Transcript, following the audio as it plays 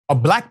A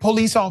Black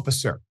police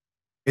officer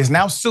is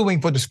now suing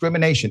for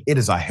discrimination. It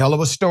is a hell of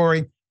a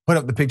story. Put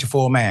up the picture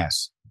full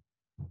mass.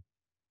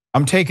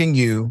 I'm taking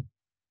you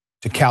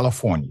to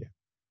California.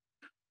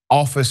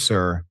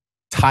 Officer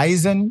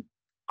Taisyn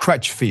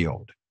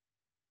Crutchfield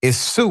is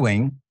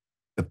suing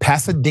the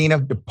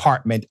Pasadena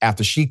department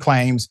after she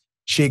claims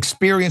she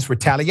experienced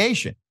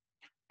retaliation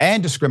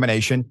and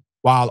discrimination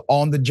while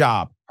on the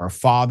job. Her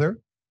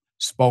father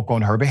spoke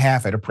on her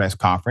behalf at a press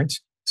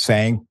conference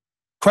saying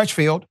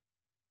Crutchfield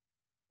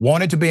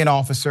wanted to be an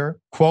officer,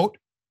 quote,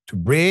 to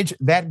bridge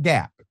that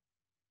gap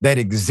that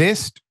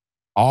exists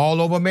all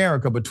over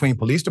America between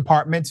police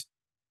departments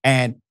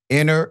and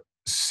inner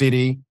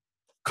city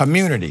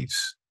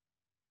communities.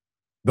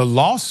 The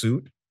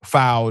lawsuit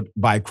filed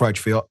by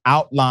Crutchfield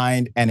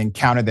outlined an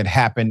encounter that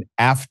happened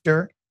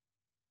after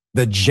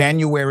the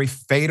January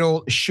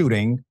fatal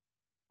shooting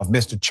of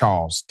Mr.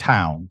 Charles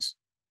Towns,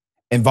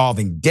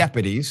 involving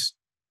deputies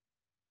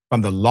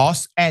from the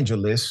Los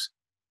Angeles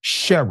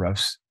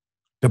Sheriff's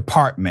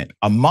Department.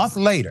 A month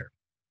later,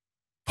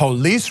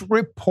 police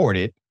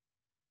reported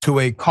to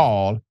a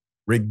call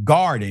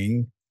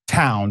regarding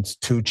Towns'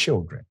 2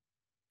 children.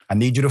 I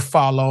need you to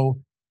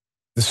follow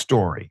the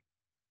story.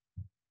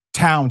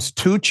 Towns'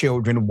 2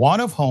 children,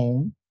 one of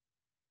whom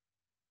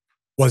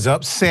was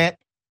upset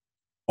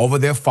over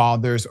their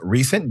father's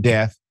recent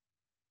death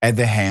at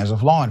the hands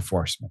of law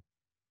enforcement.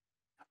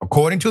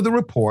 According to the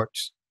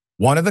reports,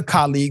 one of the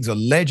colleagues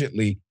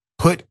allegedly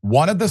put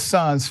one of the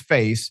son's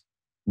face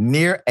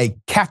near a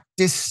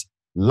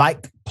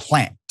cactus-like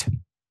plant.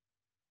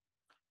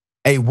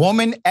 A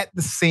woman at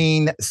the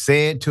scene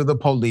said to the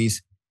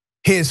police,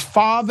 "His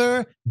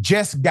father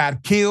just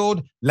got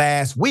killed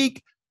last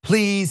week.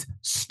 Please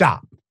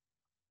stop."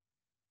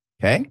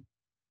 Okay?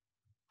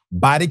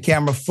 Body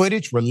camera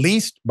footage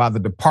released by the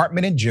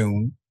department in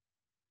June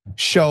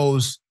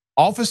shows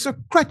Officer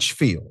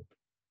Crutchfield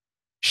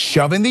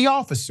shoving the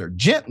officer,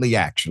 gently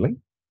actually,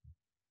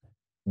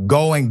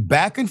 going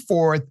back and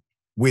forth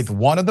with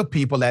one of the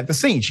people at the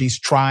scene. She's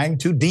trying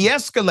to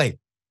de-escalate,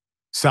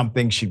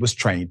 something she was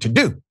trained to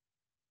do.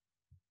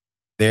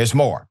 There's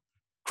more.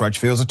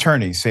 Crutchfield's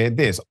attorney said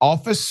this: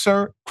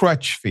 Officer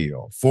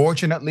Crutchfield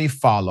fortunately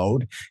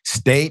followed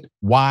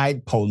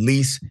statewide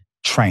police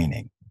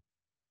training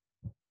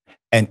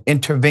and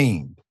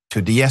intervened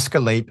to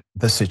de-escalate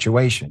the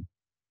situation.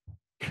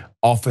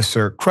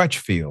 Officer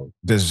Crutchfield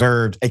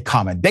deserved a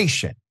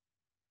commendation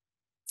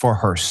for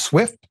her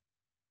swift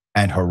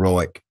and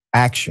heroic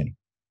action,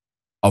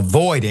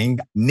 avoiding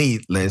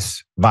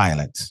needless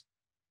violence.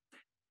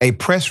 A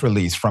press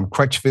release from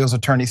Crutchfield's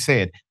attorney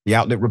said, the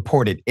outlet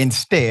reported,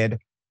 instead,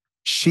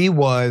 she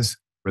was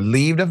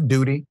relieved of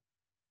duty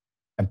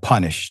and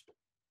punished.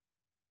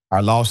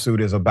 Our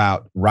lawsuit is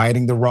about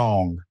righting the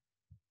wrong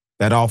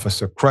that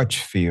Officer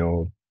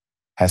Crutchfield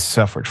has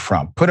suffered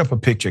from. Put up a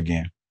picture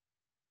again.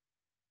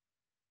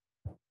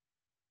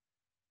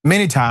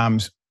 Many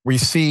times we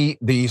see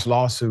these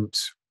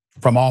lawsuits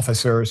from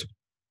officers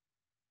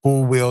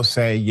who will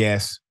say,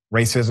 yes,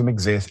 racism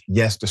exists,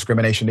 yes,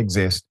 discrimination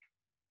exists,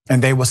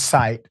 and they will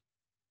cite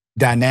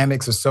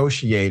dynamics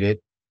associated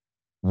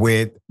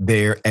with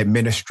their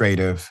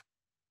administrative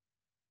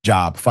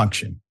job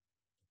function.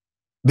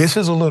 This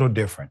is a little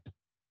different.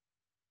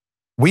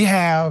 We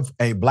have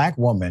a Black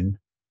woman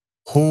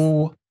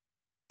who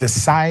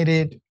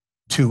decided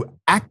to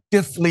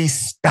actively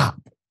stop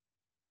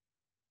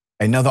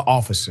another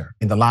officer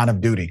in the line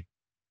of duty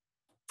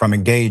from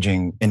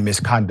engaging in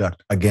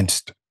misconduct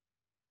against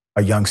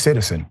a young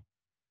citizen.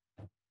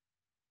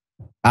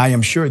 I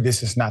am sure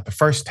this is not the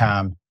first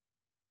time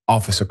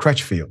Officer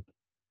Crutchfield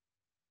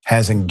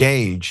has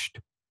engaged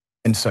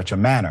in such a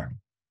manner.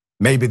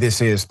 Maybe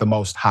this is the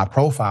most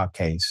high-profile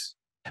case.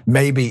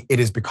 Maybe it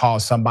is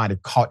because somebody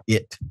caught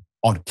it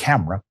on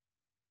camera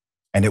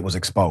and it was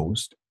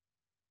exposed.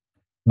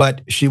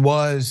 But she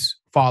was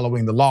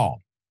following the law.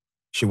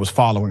 She was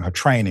following her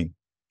training.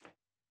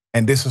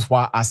 And this is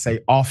why I say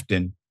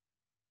often,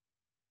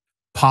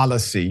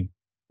 policy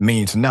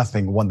means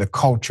nothing when the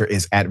culture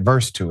is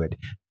adverse to it,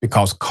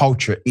 because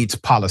culture eats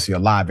policy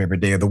alive every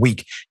day of the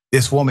week.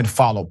 This woman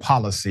followed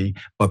policy,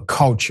 but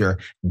culture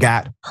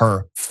got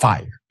her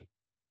fired.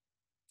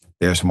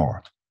 There's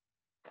more.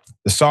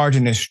 The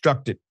sergeant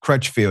instructed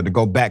Crutchfield to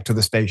go back to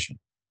the station,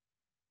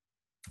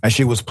 and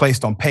she was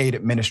placed on paid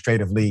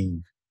administrative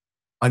leave.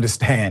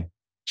 Understand,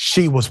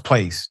 she was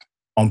placed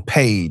on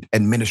paid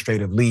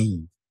administrative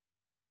leave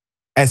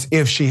as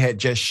if she had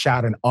just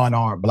shot an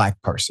unarmed Black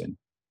person,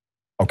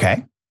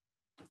 okay?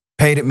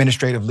 Paid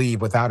administrative leave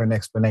without an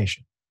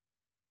explanation.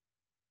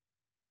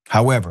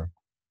 However,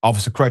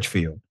 Officer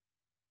Crutchfield,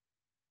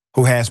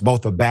 who has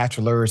both a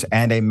bachelor's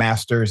and a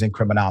master's in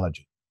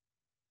criminology,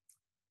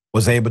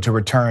 was able to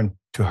return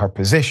to her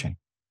position.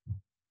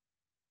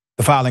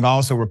 The filing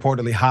also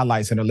reportedly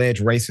highlights an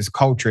alleged racist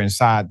culture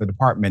inside the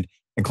department,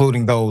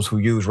 including those who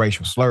use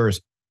racial slurs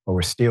but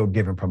were still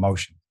given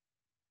promotion.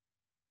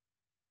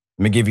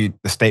 Let me give you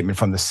the statement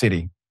from the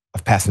city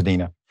of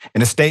Pasadena.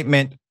 In a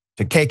statement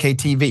to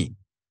KKTV,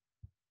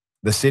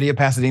 the city of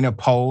Pasadena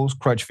opposed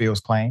Crutchfield's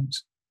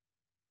claims.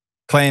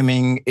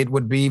 claiming it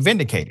would be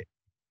vindicated.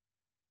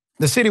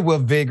 The city will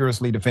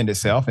vigorously defend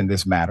itself in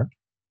this matter,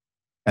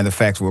 and the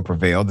facts will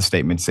prevail, the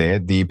statement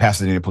said. The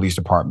Pasadena Police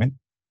Department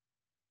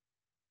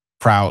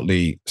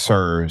proudly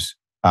serves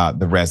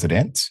the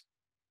residents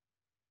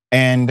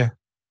and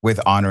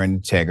with honor and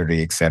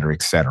integrity, et cetera,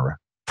 et cetera.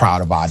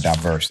 Proud of our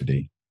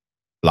diversity,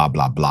 blah,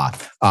 blah, blah.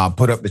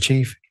 Put up the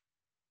chief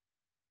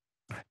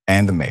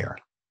and the mayor.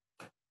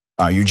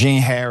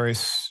 Eugene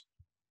Harris,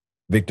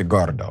 Victor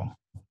Gordo.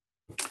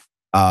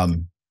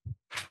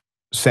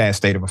 Sad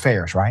state of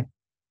affairs, right?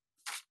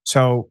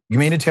 So you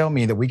mean to tell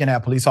me that we can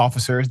have police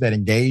officers that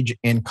engage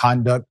in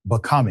conduct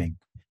becoming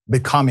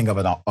of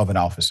an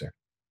officer,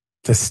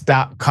 to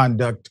stop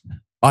conduct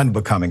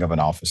unbecoming of an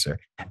officer,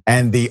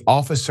 and the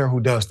officer who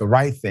does the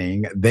right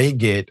thing, they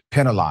get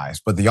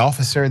penalized, but the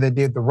officer that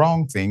did the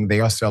wrong thing, they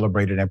are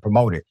celebrated and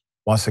promoted.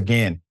 Once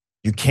again,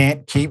 you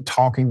can't keep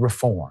talking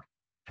reform.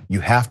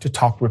 You have to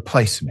talk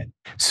replacement.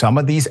 Some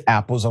of these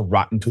apples are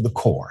rotten to the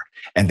core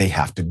and they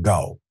have to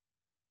go.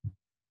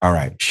 All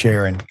right,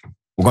 Sharon,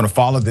 we're going to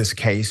follow this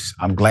case.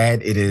 I'm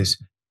glad it is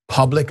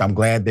public. I'm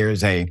glad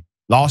there's a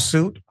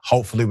lawsuit.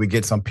 Hopefully we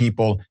get some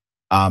people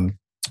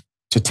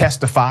to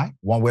testify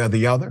one way or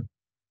the other.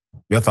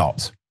 Your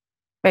thoughts?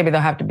 Maybe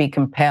they'll have to be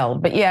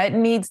compelled, but yeah, it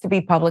needs to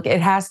be public.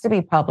 It has to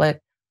be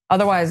public.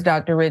 Otherwise,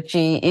 Dr.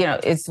 Richey,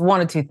 it's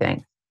one of two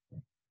things.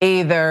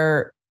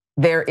 Either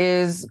there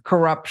is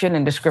corruption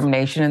and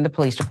discrimination in the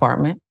police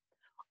department,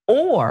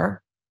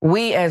 or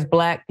we as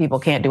Black people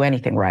can't do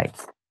anything right.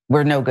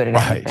 We're no good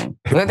at anything.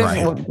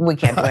 We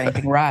can't do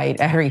anything right.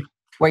 Everywhere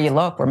you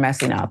look, we're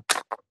messing up.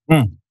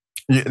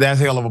 That's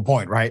a hell of a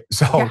point, right?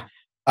 So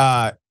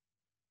the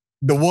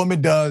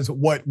woman does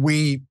what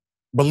we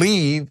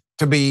believe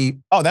to be,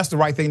 that's the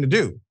right thing to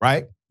do,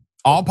 right?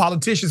 All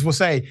politicians will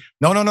say,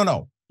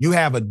 no. You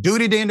have a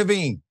duty to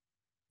intervene.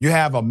 You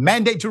have a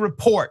mandate to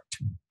report.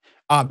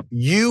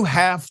 You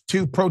have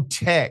to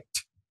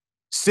protect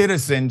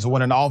citizens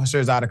when an officer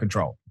is out of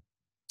control.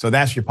 So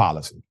that's your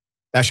policy.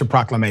 That's your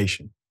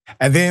proclamation.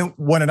 And then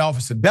when an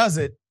officer does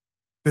it,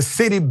 the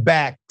city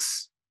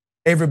backs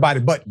everybody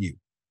but you.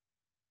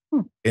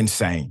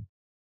 Insane.